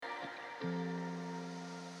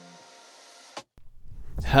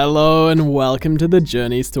Hello and welcome to the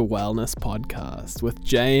Journeys to Wellness podcast with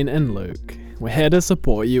Jane and Luke. We're here to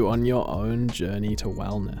support you on your own journey to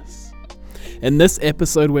wellness. In this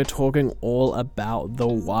episode, we're talking all about the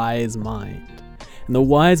wise mind. And the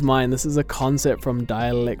wise mind, this is a concept from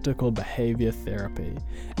dialectical behavior therapy.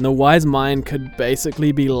 And the wise mind could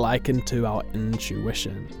basically be likened to our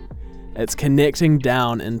intuition. It's connecting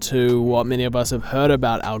down into what many of us have heard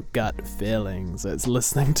about, our gut feelings. It's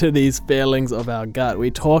listening to these feelings of our gut.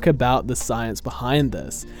 We talk about the science behind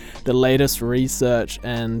this, the latest research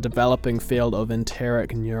and developing field of enteric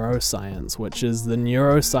neuroscience, which is the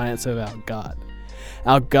neuroscience of our gut.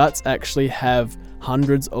 Our guts actually have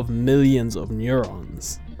hundreds of millions of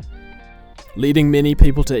neurons, leading many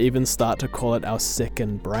people to even start to call it our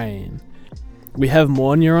second brain. We have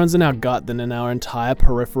more neurons in our gut than in our entire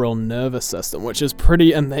peripheral nervous system, which is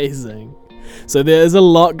pretty amazing. So there is a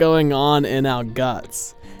lot going on in our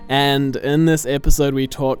guts. And in this episode, we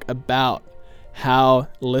talk about how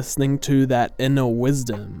listening to that inner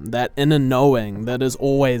wisdom, that inner knowing that is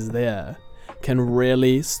always there, can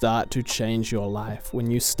really start to change your life when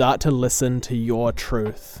you start to listen to your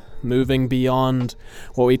truth. Moving beyond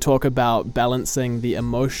what we talk about, balancing the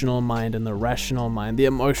emotional mind and the rational mind. The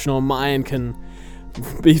emotional mind can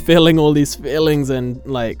be feeling all these feelings and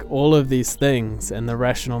like all of these things, and the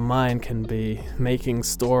rational mind can be making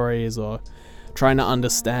stories or trying to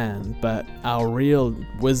understand. But our real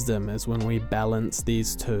wisdom is when we balance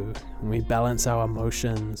these two. When we balance our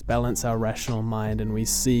emotions, balance our rational mind, and we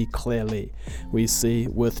see clearly, we see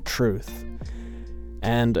with truth.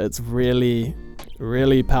 And it's really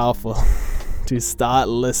powerful to start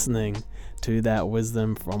listening to that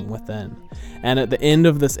wisdom from within. And at the end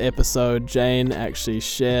of this episode, Jane actually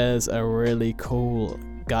shares a really cool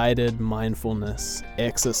guided mindfulness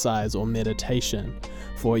exercise or meditation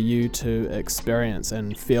for you to experience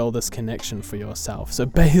and feel this connection for yourself. So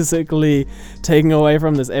basically, taking away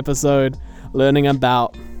from this episode, learning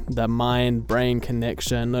about the mind-brain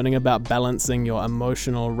connection, learning about balancing your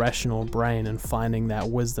emotional, rational brain and finding that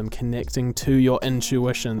wisdom, connecting to your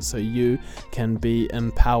intuition so you can be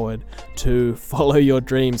empowered to follow your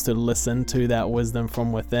dreams, to listen to that wisdom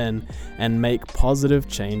from within and make positive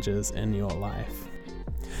changes in your life.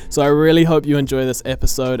 So I really hope you enjoy this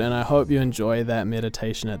episode, and I hope you enjoy that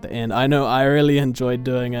meditation at the end. I know I really enjoyed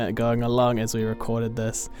doing it, going along as we recorded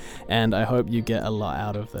this, and I hope you get a lot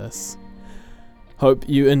out of this. Hope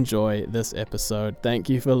you enjoy this episode. Thank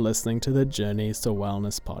you for listening to the Journeys to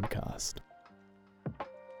Wellness podcast.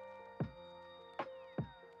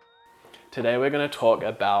 Today we're going to talk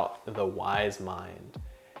about the wise mind.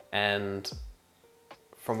 And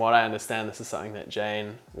from what I understand, this is something that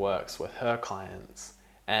Jane works with her clients.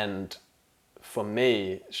 And for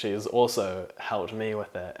me, she's also helped me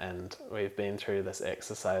with it. And we've been through this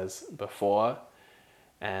exercise before.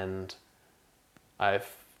 And I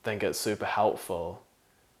think it's super helpful.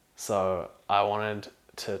 So I wanted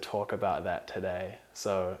to talk about that today.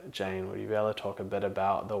 So Jane, would you be able to talk a bit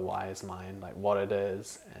about the wise mind, like what it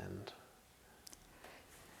is? And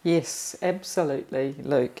Yes, absolutely,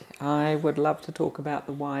 Luke. I would love to talk about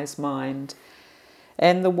the wise mind.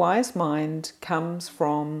 And the wise mind comes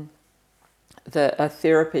from a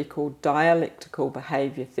therapy called dialectical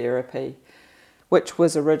behavior therapy, which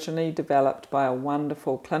was originally developed by a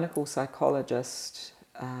wonderful clinical psychologist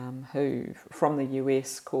who from the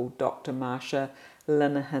US called Dr. Marsha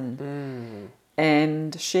Linehan.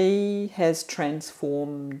 And she has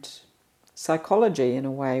transformed psychology in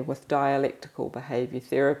a way with dialectical behavior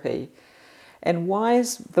therapy. And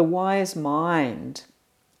the wise mind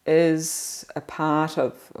is a part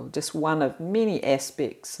of, or just one of many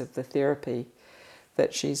aspects of the therapy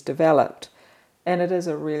that she's developed. And it is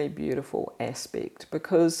a really beautiful aspect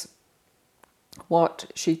because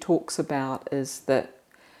what she talks about is that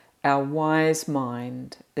our wise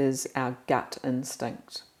mind is our gut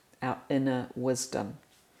instinct, our inner wisdom.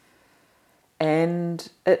 And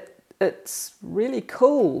it's really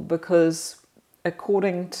cool because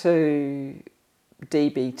according to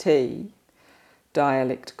DBT,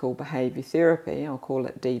 dialectical behavior therapy, I'll call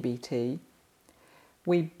it DBT,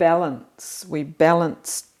 we balance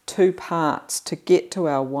two parts to get to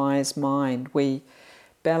our wise mind. We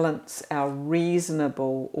balance our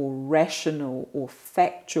reasonable or rational or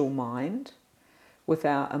factual mind with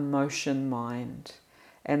our emotion mind,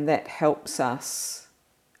 and that helps us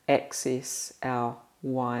access our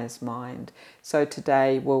wise mind. So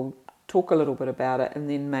today we'll talk a little bit about it, and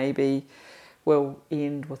then maybe we'll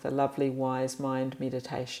end with a lovely wise mind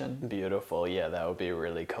meditation. Beautiful. Yeah, that would be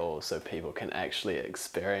really cool so people can actually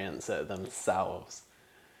experience it themselves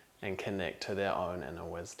and connect to their own inner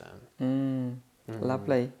wisdom.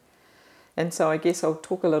 Lovely. And so I guess I'll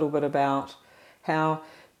talk a little bit about how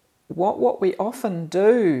what we often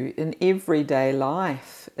do in everyday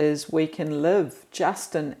life is we can live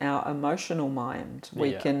just in our emotional mind.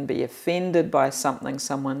 We can be offended by something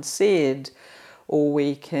someone said, or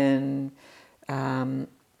we can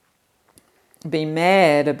be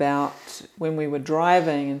mad about when we were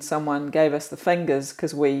driving and someone gave us the fingers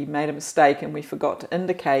because we made a mistake and we forgot to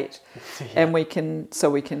indicate. And we can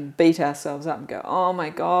beat ourselves up and go, oh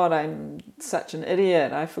my God, I'm such an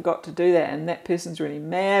idiot, I forgot to do that, and that person's really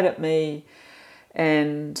mad at me,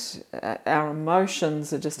 and our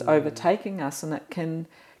emotions are just overtaking us, and it can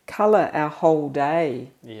colour our whole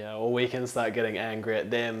day. Yeah, or we can start getting angry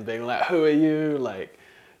at them, being like, who are you? Like,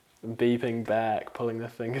 beeping back, pulling the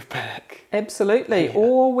finger back. Absolutely. Yeah.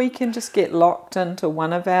 Or we can just get locked into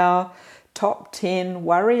one of our top 10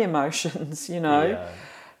 worry emotions, you know,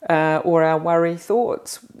 or our worry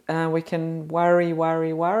thoughts. We can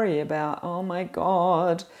worry about, oh my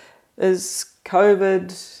God, is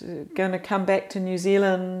COVID going to come back to New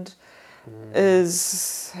Zealand?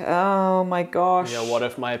 Oh my gosh. Yeah, what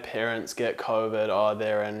if my parents get COVID? Oh,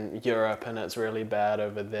 they're in Europe and it's really bad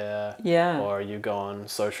over there. Yeah. Or you go on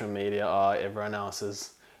social media, oh, everyone else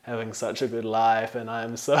is having such a good life and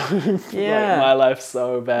I'm so, like, my life's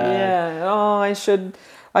so bad. Yeah, oh, I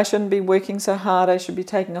shouldn't be working so hard, I should be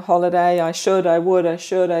taking a holiday, I should, I would, I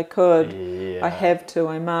should, I could, I have to,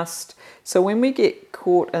 I must. So when we get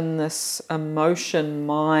caught in this emotion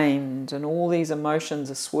mind and all these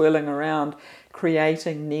emotions are swirling around,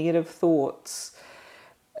 creating negative thoughts,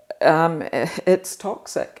 it's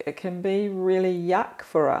toxic. It can be really yuck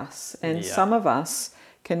for us. And some of us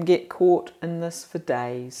can get caught in this for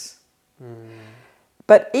days.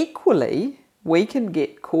 But equally, we can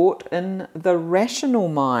get caught in the rational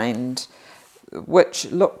mind, which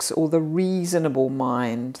looks, or the reasonable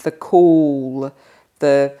mind, the cool,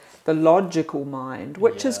 the logical mind,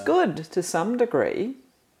 which is good to some degree.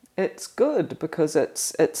 It's good because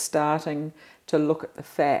it's starting to look at the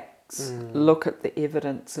facts, look at the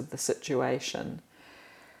evidence of the situation.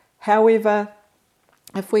 However,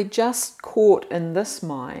 if we're just caught in this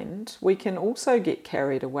mind, we can also get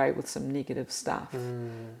carried away with some negative stuff,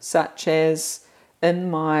 such as in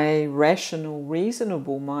my rational,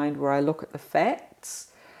 reasonable mind where I look at the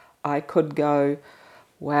facts, I could go,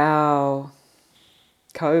 wow,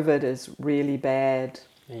 COVID is really bad.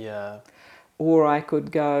 Yeah. Or I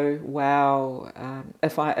could go, wow,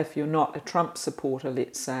 if you're not a Trump supporter,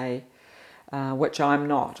 let's say, which I'm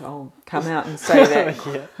not, I'll come out and say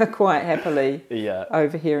that quite happily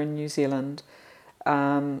over here in New Zealand.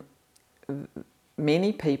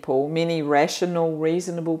 Many people, many rational,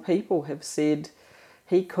 reasonable people have said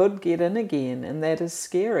he could get in again, and that is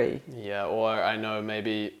scary. Yeah, or I know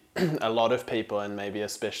maybe a lot of people, and maybe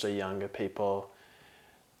especially younger people,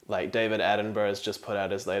 like David Attenborough has just put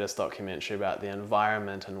out his latest documentary about the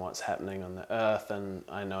environment and what's happening on the earth, and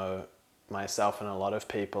I know myself and a lot of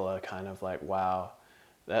people are kind of like, wow,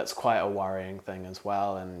 that's quite a worrying thing as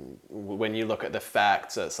well. And when you look at the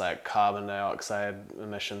facts, it's like carbon dioxide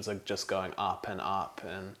emissions are just going up and up,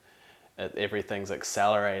 and everything's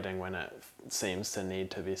accelerating when it seems to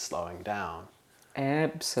need to be slowing down.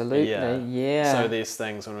 Absolutely, yeah. So these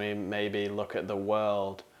things, when we maybe look at the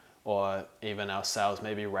world or even ourselves,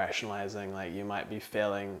 maybe rationalizing, like you might be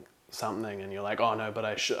feeling something and you're like, oh no, but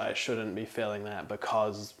I shouldn't be feeling that,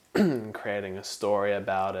 because creating a story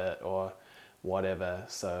about it or whatever.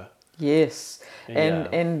 So yes,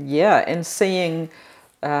 and seeing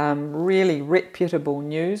really reputable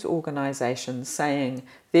news organisations saying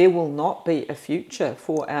there will not be a future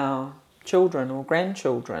for our children or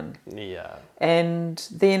grandchildren. Yeah. And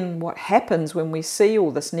then what happens when we see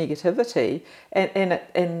all this negativity, and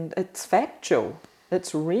it's factual,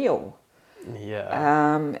 it's real.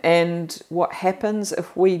 Yeah. And what happens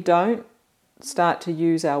if we don't start to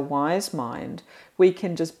use our wise mind, we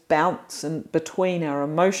can just bounce in between our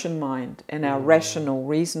emotion mind and our rational,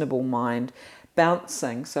 reasonable mind,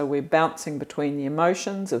 bouncing. So we're bouncing between the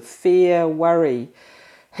emotions of fear, worry,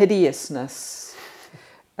 hideousness,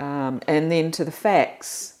 and then to the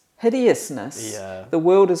facts, hideousness. Yeah. The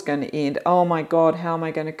world is going to end. Oh my God, how am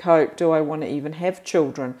I going to cope? Do I want to even have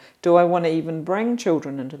children? Do I want to even bring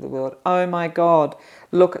children into the world? Oh my God,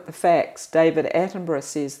 look at the facts. David Attenborough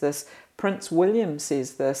says this. Prince William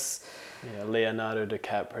says this. Yeah, Leonardo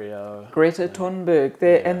DiCaprio. Greta Thunberg.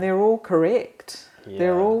 And they're all correct. Yeah.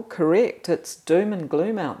 They're all correct. It's doom and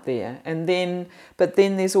gloom out there. But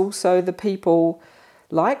then there's also the people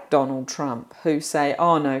like Donald Trump who say,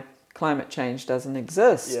 oh no, climate change doesn't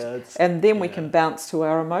exist. And then we can bounce to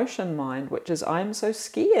our emotion mind, which is, I'm so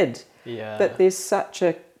scared that there's such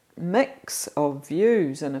a mix of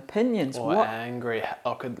views and opinions. Or angry.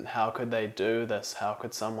 How could they do this? How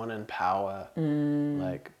could someone in power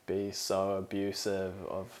like be so abusive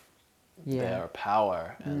of their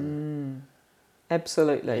power? And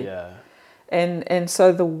Absolutely. yeah, And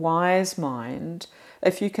so the wise mind,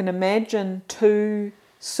 if you can imagine two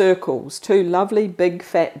circles, two lovely big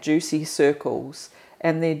fat juicy circles,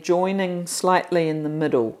 and they're joining slightly in the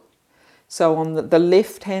middle. So on the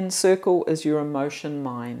left hand circle is your emotion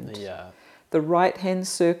mind. yeah, The right hand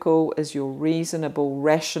circle is your reasonable,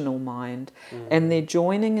 rational mind. And they're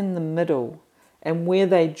joining in the middle. And where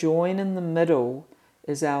they join in the middle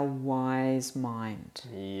is our wise mind.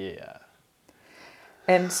 yeah,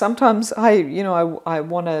 And sometimes I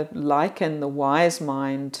want to liken the wise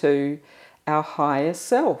mind to our higher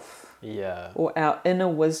self yeah, or our inner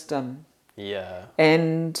wisdom. yeah,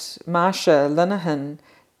 And Marsha Linehan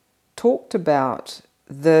talked about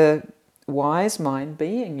the wise mind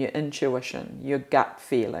being your intuition, your gut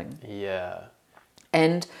feeling. yeah,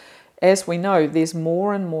 And as we know, there's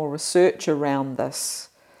more and more research around this,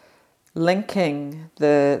 linking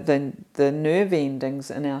the nerve endings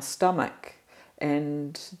in our stomach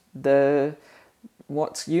and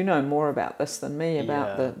you know more about this than me,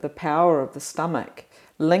 about the power of the stomach,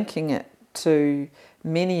 linking it to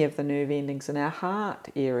many of the nerve endings in our heart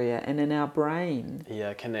area and in our brain.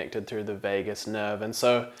 yeah, connected through the vagus nerve. And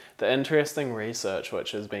so the interesting research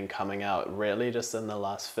which has been coming out really just in the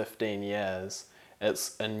last 15 years,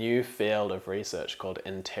 it's a new field of research called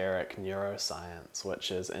enteric neuroscience, which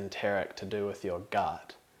is enteric to do with your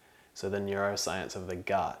gut. So the neuroscience of the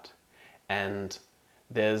gut. And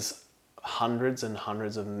there's hundreds and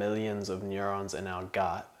hundreds of millions of neurons in our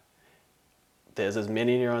gut. There's as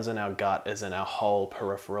many neurons in our gut as in our whole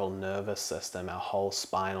peripheral nervous system, our whole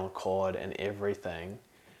spinal cord and everything.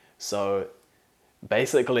 So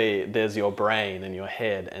basically there's your brain in your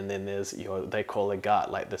head, and then there's they call the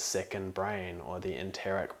gut like the second brain or the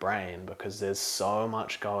enteric brain, because there's so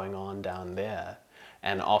much going on down there.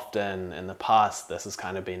 And often in the past this has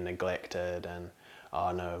kind of been neglected, and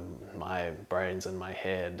oh no, my brain's in my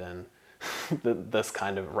head, and this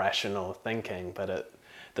kind of rational thinking. But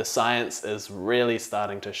the science is really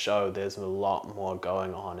starting to show there's a lot more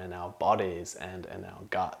going on in our bodies and in our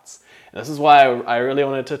guts. And this is why I really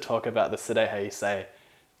wanted to talk about this today, how you say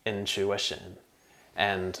intuition.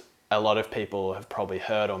 And a lot of people have probably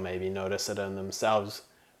heard or maybe noticed it in themselves.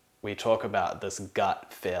 We talk about this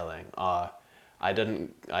gut feeling. I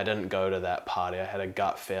didn't go to that party. I had a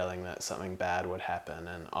gut feeling that something bad would happen.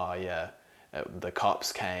 And the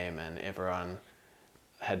cops came and everyone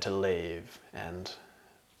had to leave.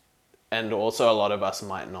 And also a lot of us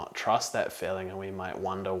might not trust that feeling, and we might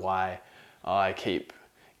wonder why I keep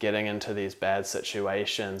getting into these bad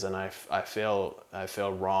situations and I feel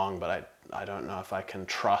wrong, but I don't know if I can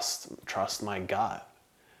trust my gut.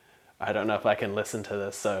 I don't know if I can listen to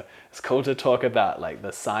this. So it's cool to talk about like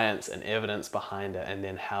the science and evidence behind it, and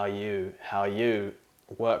then how you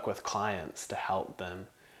work with clients to help them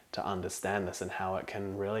to understand this and how it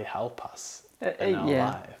can really help us in our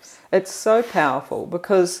lives. It's so powerful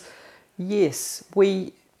because yes,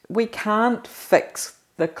 we can't fix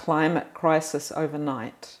the climate crisis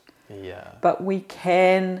overnight. Yeah. But we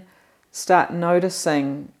can start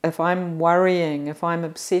noticing if I'm worrying, if I'm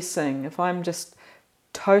obsessing, if I'm just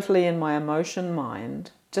totally in my emotion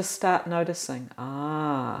mind, just start noticing,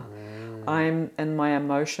 I'm in my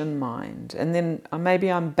emotion mind. And then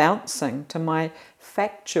maybe I'm bouncing to my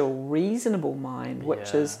factual, reasonable mind,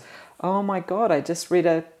 which is, oh my God, I just read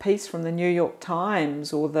a piece from the New York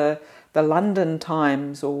Times or the London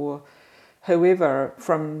Times or whoever,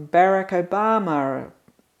 from Barack Obama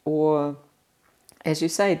or, as you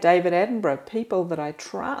say, David Attenborough, people that I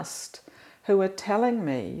trust who are telling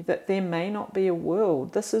me that there may not be a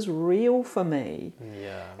world. This is real for me.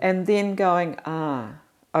 Yeah. And then going,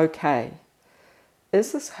 okay,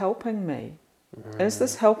 is this helping me? Is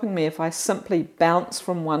this helping me if I simply bounce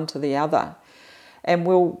from one to the other? And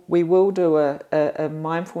we will do a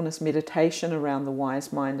mindfulness meditation around the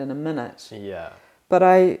wise mind in a minute. Yeah.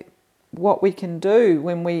 But what we can do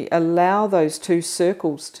when we allow those two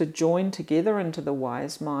circles to join together into the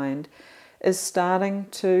wise mind is starting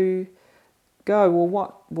to go,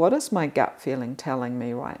 well, what is my gut feeling telling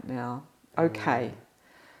me right now? Okay.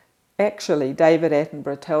 Actually, David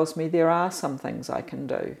Attenborough tells me there are some things I can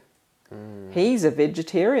do. He's a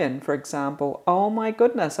vegetarian, for example. Oh my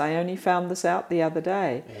goodness, I only found this out the other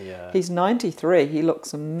day. Yeah. He's 93, he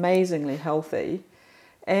looks amazingly healthy,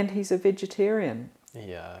 and he's a vegetarian.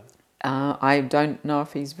 Yeah. I don't know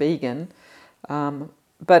if he's vegan,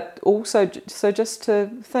 but also, so just to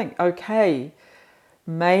think, okay,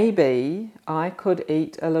 maybe I could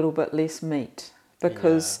eat a little bit less meat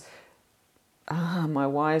because my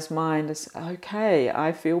wise mind is, okay,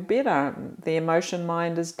 I feel better. The emotion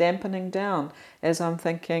mind is dampening down as I'm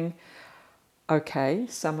thinking, okay,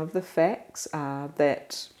 some of the facts are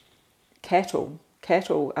that cattle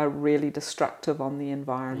are really destructive on the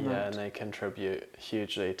environment. Yeah, and they contribute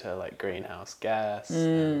hugely to like greenhouse gas.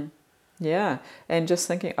 And Yeah, and just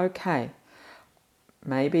thinking, okay,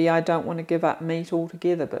 maybe I don't want to give up meat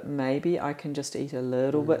altogether, but maybe I can just eat a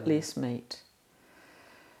little bit less meat.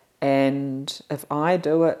 And if I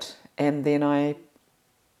do it and then I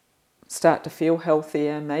start to feel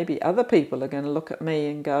healthier, maybe other people are going to look at me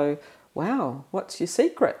and go, wow, what's your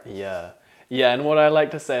secret? yeah, and what I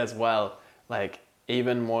like to say as well, like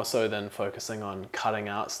even more so than focusing on cutting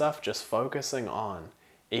out stuff, just focusing on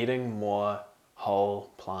eating more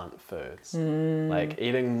whole plant foods, like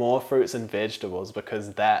eating more fruits and vegetables,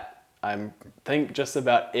 because that I think just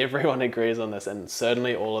about everyone agrees on this, and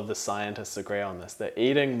certainly all of the scientists agree on this, that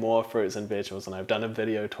eating more fruits and vegetables, and I've done a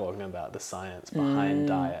video talking about the science behind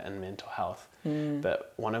diet and mental health,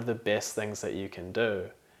 but one of the best things that you can do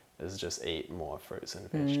is just eat more fruits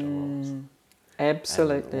and vegetables.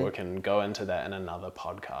 Absolutely. And we can go into that in another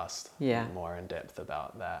podcast, Yeah. more in depth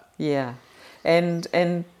about that. Yeah, and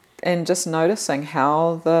just noticing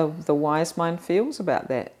how the wise mind feels about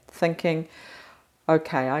that, thinking,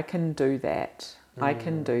 okay, I can do that. I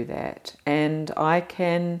can do that, and I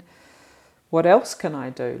can. What else can I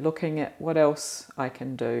do? Looking at what else I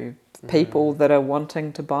can do. People that are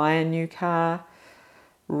wanting to buy a new car,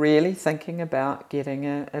 really thinking about getting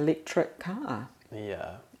an electric car,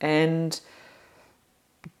 Yeah. and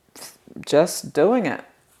just doing it.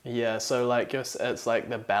 Yeah, so like it's like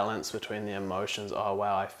the balance between the emotions. Oh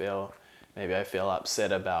wow, maybe I feel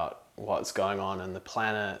upset about what's going on in the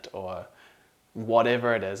planet or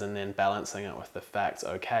whatever it is, and then balancing it with the facts.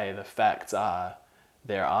 Okay, the facts are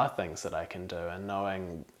there are things that I can do, and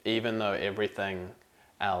knowing even though everything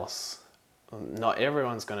else, not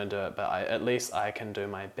everyone's going to do it, but at least I can do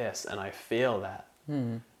my best, and I feel that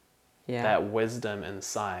Yeah. that wisdom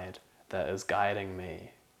inside that is guiding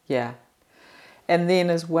me. Yeah. And then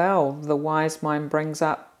as well, the wise mind brings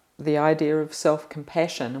up the idea of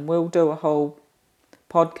self-compassion, and we'll do a whole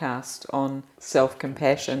podcast on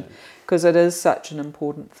self-compassion because it is such an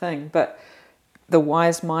important thing. But the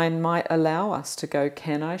wise mind might allow us to go,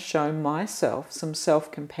 can I show myself some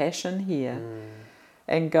self-compassion here?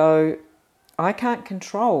 And go, I can't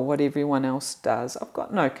control what everyone else does. I've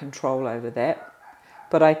got no control over that,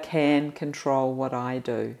 but I can control what I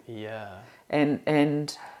do. Yeah.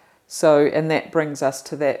 And so that brings us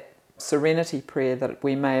to that serenity prayer that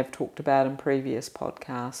we may have talked about in previous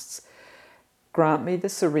podcasts. Grant me the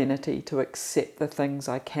serenity to accept the things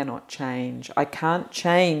I cannot change. I can't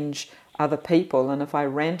change other people, and if I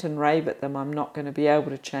rant and rave at them, I'm not going to be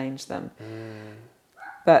able to change them.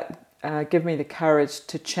 But give me the courage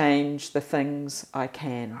to change the things I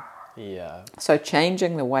can. Yeah. So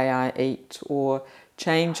changing the way I eat, or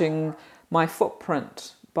changing my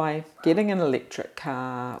footprint by getting an electric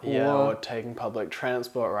car, or taking public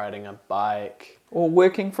transport, riding a bike, or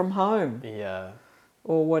working from home,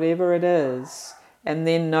 or whatever it is, and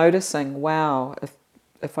then noticing, wow,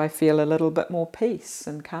 if I feel a little bit more peace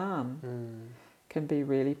and calm, can be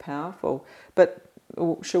really powerful. But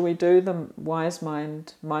shall we do the wise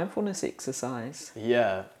mind mindfulness exercise?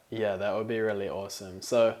 Yeah, that would be really awesome.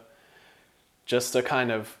 So just to kind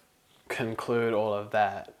of conclude all of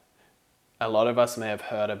that, a lot of us may have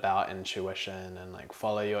heard about intuition and like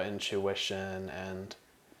follow your intuition, and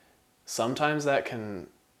sometimes that can,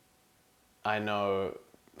 I know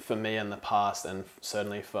for me in the past, and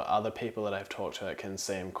certainly for other people that I've talked to, it can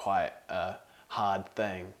seem quite a hard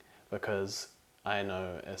thing, because I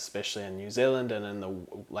know especially in New Zealand and in the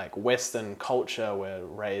like Western culture, we're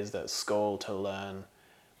raised at school to learn,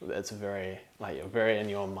 it's very like you're very in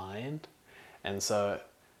your mind, and so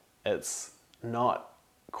it's not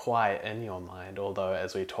quite in your mind, although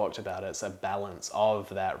as we talked about, it's a balance of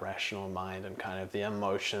that rational mind and kind of the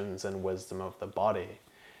emotions and wisdom of the body.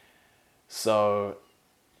 So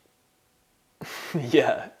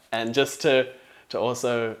yeah, and just to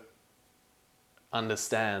also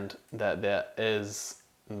understand that there is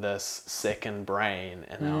this second brain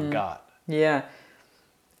in our gut. Yeah,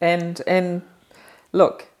 and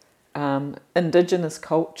look, indigenous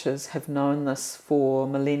cultures have known this for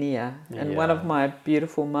millennia. And one of my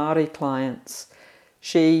beautiful Māori clients,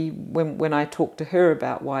 she, when I talked to her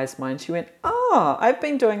about wise mind, she went, "Oh, I've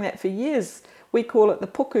been doing that for years. We call it the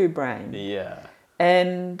puku brain." Yeah.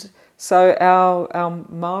 And so our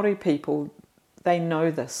Māori people, they know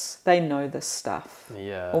this stuff.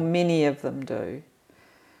 Yeah. Or many of them do.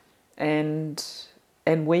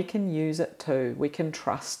 and we can use it too. We can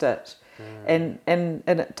trust it. And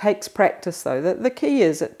it takes practice, though. The key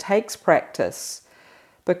is it takes practice,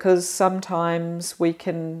 because sometimes we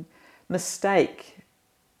can mistake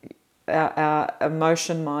our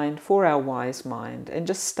emotion mind for our wise mind, and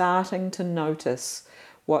just starting to notice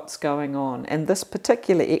what's going on. And this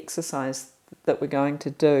particular exercise that we're going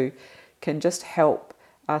to do can just help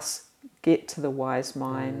us get to the wise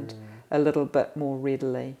mind a little bit more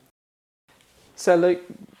readily. So Luke,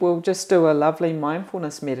 we'll just do a lovely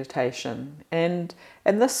mindfulness meditation. And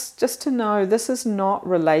this, just to know, this is not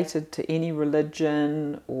related to any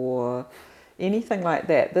religion or anything like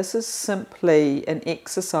that. This is simply an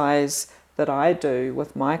exercise that I do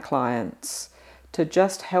with my clients to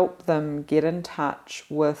just help them get in touch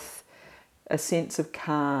with a sense of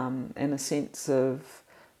calm and a sense of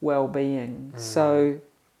well-being. So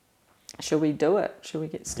shall we do it? Shall we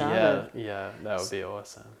get started? Yeah, that would be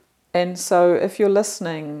awesome. And so if you're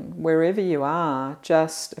listening, wherever you are,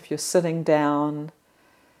 just if you're sitting down,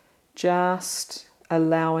 just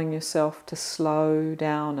allowing yourself to slow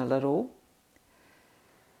down a little.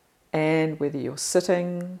 And whether you're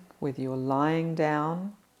sitting, whether you're lying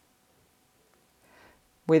down,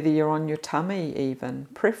 whether you're on your tummy even,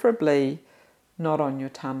 preferably not on your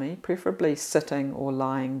tummy, preferably sitting or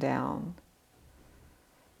lying down.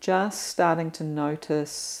 Just starting to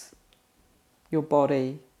notice your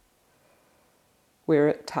body, where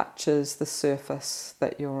it touches the surface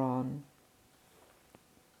that you're on.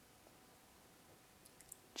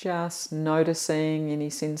 Just noticing any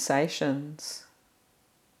sensations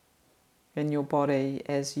in your body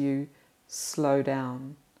as you slow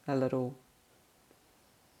down a little.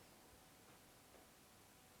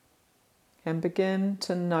 And begin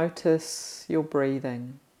to notice your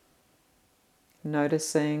breathing,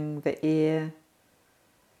 noticing the air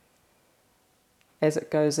as it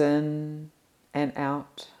goes in and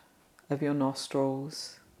out of your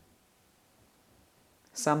nostrils.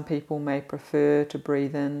 Some people may prefer to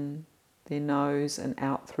breathe in their nose and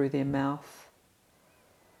out through their mouth.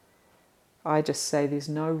 I just say there's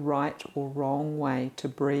no right or wrong way to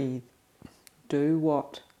breathe. Do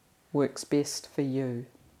what works best for you.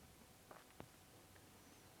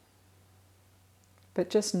 But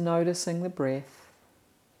just noticing the breath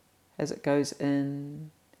as it goes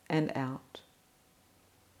in and out.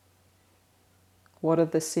 What are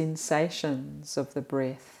the sensations of the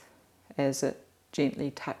breath as it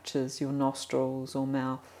gently touches your nostrils or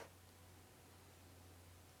mouth?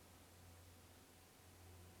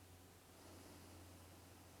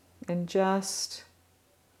 And just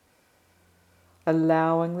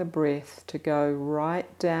allowing the breath to go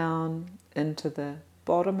right down into the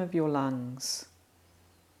bottom of your lungs.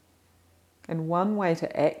 And one way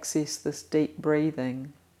to access this deep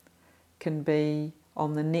breathing can be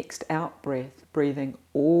on the next out breath, breathing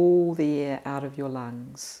all the air out of your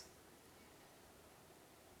lungs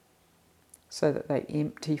so that they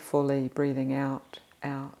empty fully, breathing out,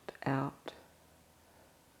 out, out.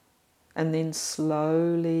 And then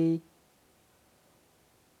slowly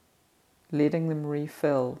letting them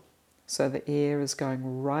refill so the air is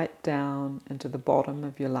going right down into the bottom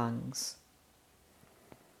of your lungs.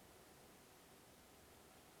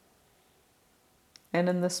 And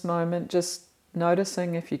in this moment, just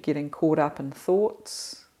noticing if you're getting caught up in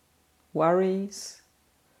thoughts, worries,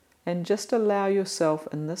 and just allow yourself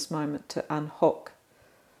in this moment to unhook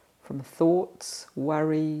from thoughts,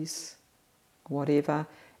 worries, whatever,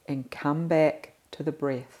 and come back to the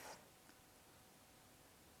breath.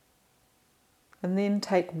 And then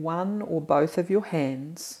take one or both of your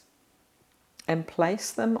hands and place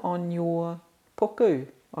them on your puku,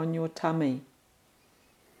 on your tummy.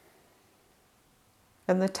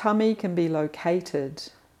 And the tummy can be located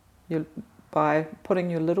by putting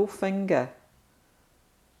your little finger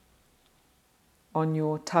on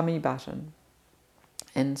your tummy button.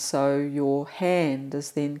 And so your hand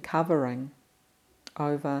is then covering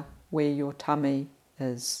over where your tummy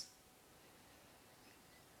is.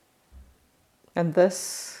 And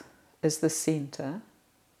this is the center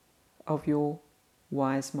of your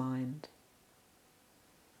wise mind,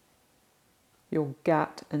 your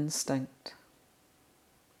gut instinct,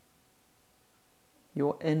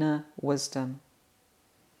 your inner wisdom.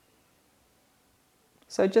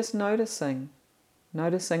 So just noticing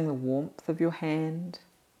the warmth of your hand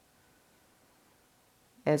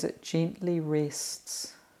as it gently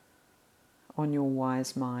rests on your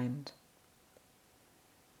wise mind.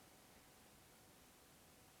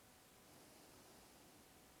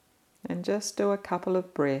 And just do a couple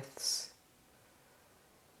of breaths,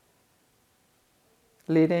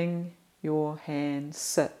 letting your hand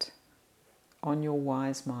sit on your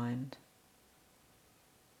wise mind.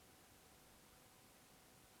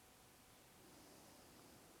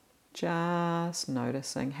 Just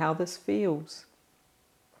noticing how this feels.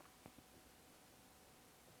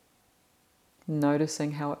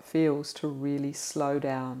 Noticing how it feels to really slow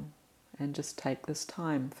down and just take this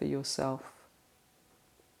time for yourself.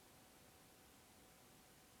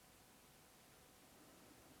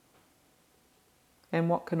 And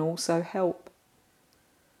what can also help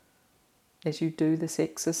as you do this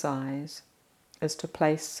exercise is to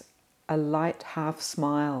place a light half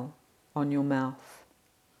smile on your mouth.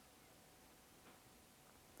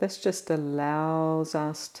 This just allows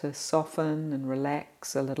us to soften and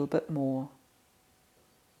relax a little bit more.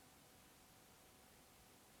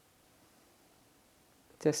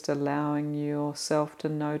 Just allowing yourself to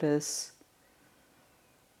notice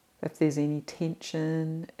if there's any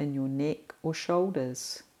tension in your neck or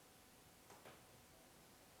shoulders.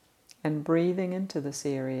 And breathing into this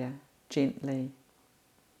area gently.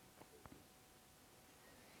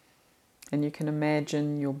 And you can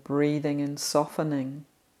imagine you're breathing in softening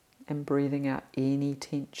and breathing out any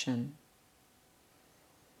tension.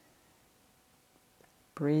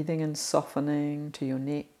 Breathing in softening to your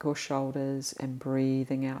neck or shoulders and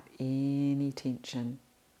breathing out any tension.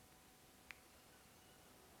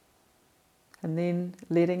 And then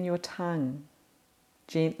letting your tongue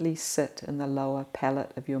gently sit in the lower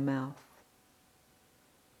palate of your mouth.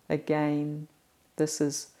 Again, this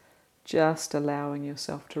is just allowing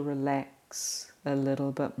yourself to relax a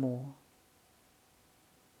little bit more.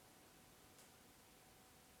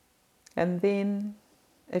 And then,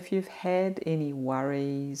 if you've had any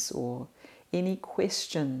worries or any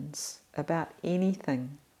questions about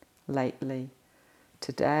anything lately,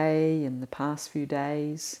 today, in the past few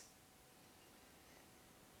days,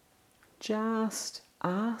 just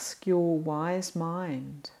ask your wise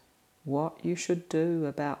mind what you should do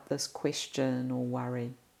about this question or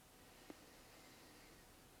worry.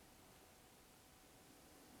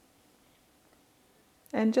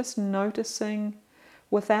 And just noticing,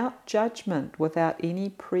 without judgment, without any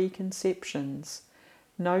preconceptions,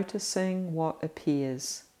 noticing what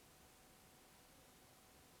appears.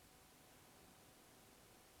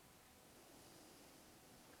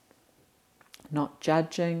 Not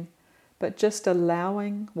judging, but just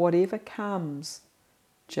allowing whatever comes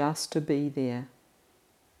just to be there.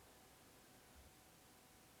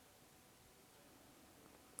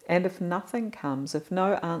 And if nothing comes, if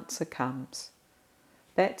no answer comes,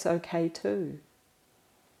 that's okay too.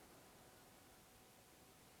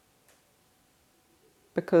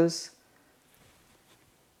 Because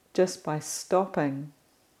just by stopping,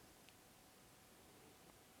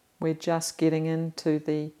 we're just getting into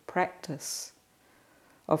the practice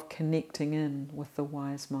of connecting in with the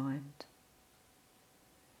wise mind.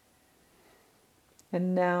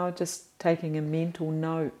 And now just taking a mental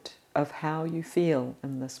note of how you feel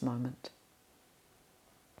in this moment.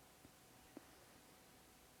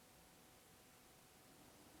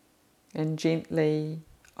 And gently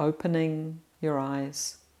opening your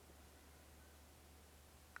eyes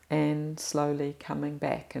and slowly coming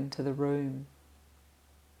back into the room.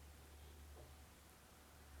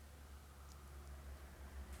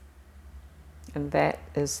 And that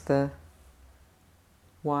is the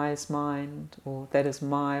wise mind, or that is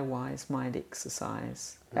my wise mind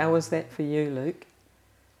exercise. How was that for you, Luke?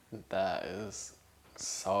 That is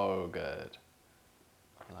so good.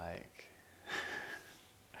 Like,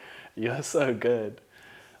 you're so good.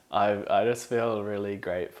 I just feel really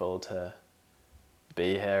grateful to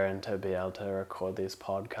be here and to be able to record these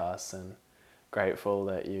podcasts, and grateful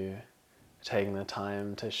that you are taking the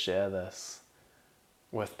time to share this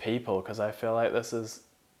with people, because I feel like this is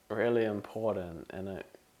really important, and it,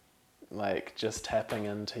 like, just tapping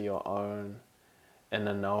into your own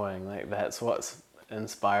inner knowing, like, that's what's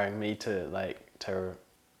inspiring me to,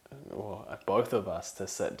 or both of us, to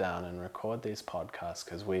sit down and record these podcasts,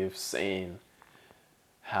 because we've seen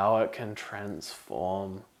how it can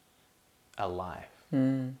transform a life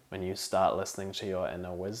when you start listening to your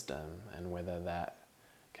inner wisdom, and whether that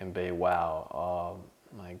can be, wow, oh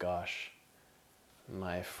my gosh,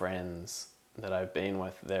 my friends that I've been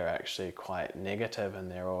with, they're actually quite negative and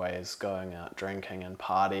they're always going out drinking and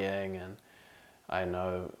partying, and I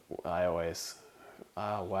know I always,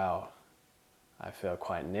 oh wow, I feel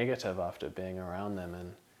quite negative after being around them.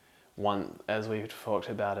 And as we've talked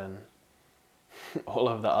about in all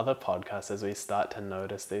of the other podcasts, as we start to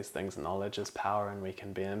notice these things, knowledge is power, and we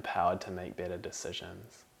can be empowered to make better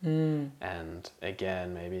decisions. And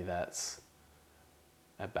again, maybe that's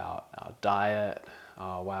about our diet.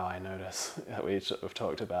 Oh wow, I notice that we've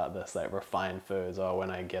talked about this, like refined foods. Oh, when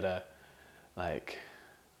I get a like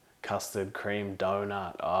custard cream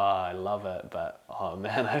donut. Oh, I love it, but oh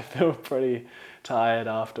man, I feel pretty tired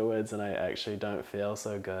afterwards and I actually don't feel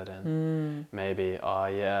so good. And maybe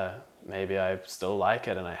I still like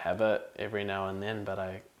it and I have it every now and then, but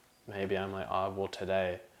I'm like, oh well,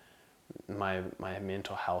 today my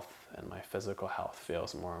mental health and my physical health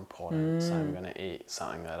feels more important, so I'm going to eat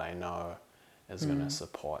something that I know is going to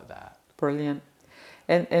support that. Brilliant.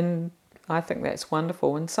 And I think that's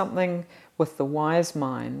wonderful, and something with the wise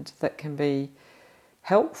mind that can be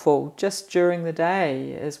helpful just during the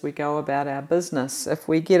day as we go about our business. If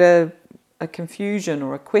we get a confusion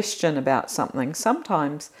or a question about something,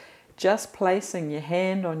 sometimes just placing your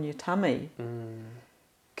hand on your tummy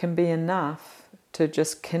can be enough to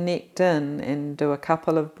just connect in and do a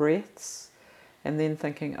couple of breaths and then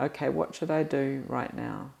thinking, okay, what should I do right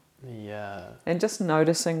now? Yeah. And just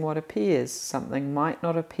noticing what appears. Something might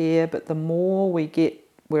not appear, but the more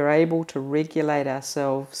we're able to regulate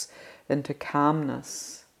ourselves into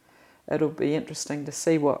calmness, it'll be interesting to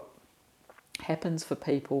see what happens for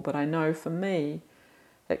people. But I know for me,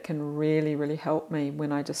 it can really, really help me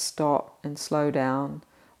when I just stop and slow down.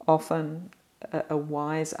 Often a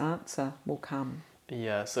wise answer will come.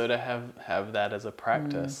 Yeah, so to have that as a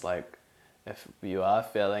practice, like if you are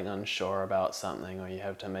feeling unsure about something, or you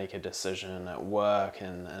have to make a decision at work,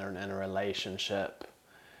 in a relationship,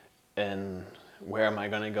 in where am I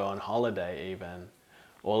going to go on holiday, even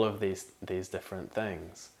all of these different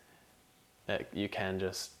things, you can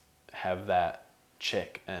just have that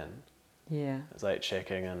check in. Yeah, it's like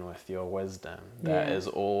checking in with your wisdom that is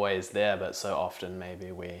always there, but so often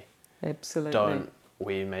maybe we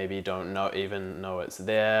maybe don't know it's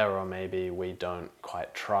there, or maybe we don't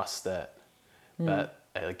quite trust it. But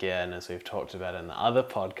again, as we've talked about in the other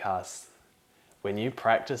podcasts, when you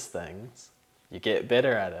practice things, you get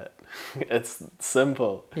better at it. It's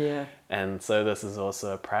simple. Yeah. And so this is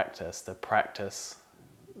also a practice. The practice,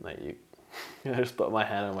 like I just put my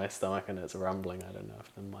hand on my stomach and it's rumbling. I don't know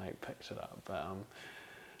if the mic picked it up, but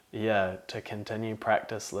to continue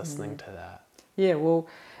practice listening to that. Yeah, well,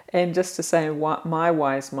 and just to say, what my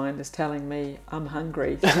wise mind is telling me, I'm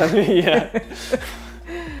hungry. So.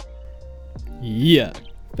 Yeah.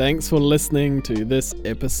 Thanks for listening to this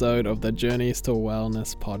episode of the Journeys to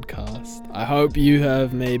Wellness podcast. I hope you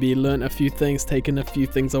have maybe learned a few things, taken a few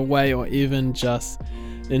things away, or even just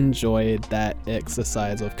enjoyed that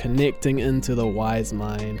exercise of connecting into the wise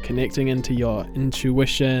mind, connecting into your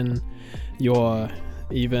intuition, your,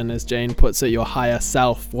 even as Jane puts it, your higher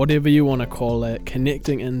self, whatever you want to call it,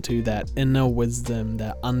 connecting into that inner wisdom,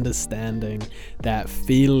 that understanding, that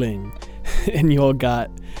feeling in your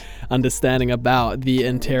gut, understanding about the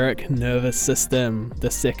enteric nervous system, the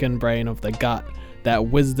second brain of the gut, that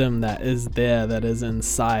wisdom that is there, that is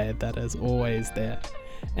inside, that is always there.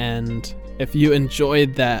 And if you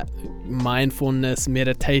enjoyed that mindfulness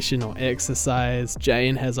meditation or exercise,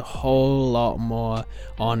 Jane has a whole lot more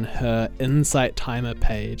on her Insight Timer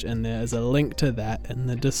page, and there is a link to that in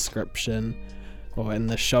the description or in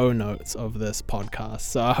the show notes of this podcast.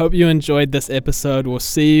 So I hope you enjoyed this episode. We'll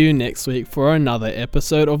see you next week for another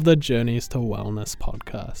episode of the Journeys to Wellness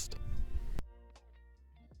podcast.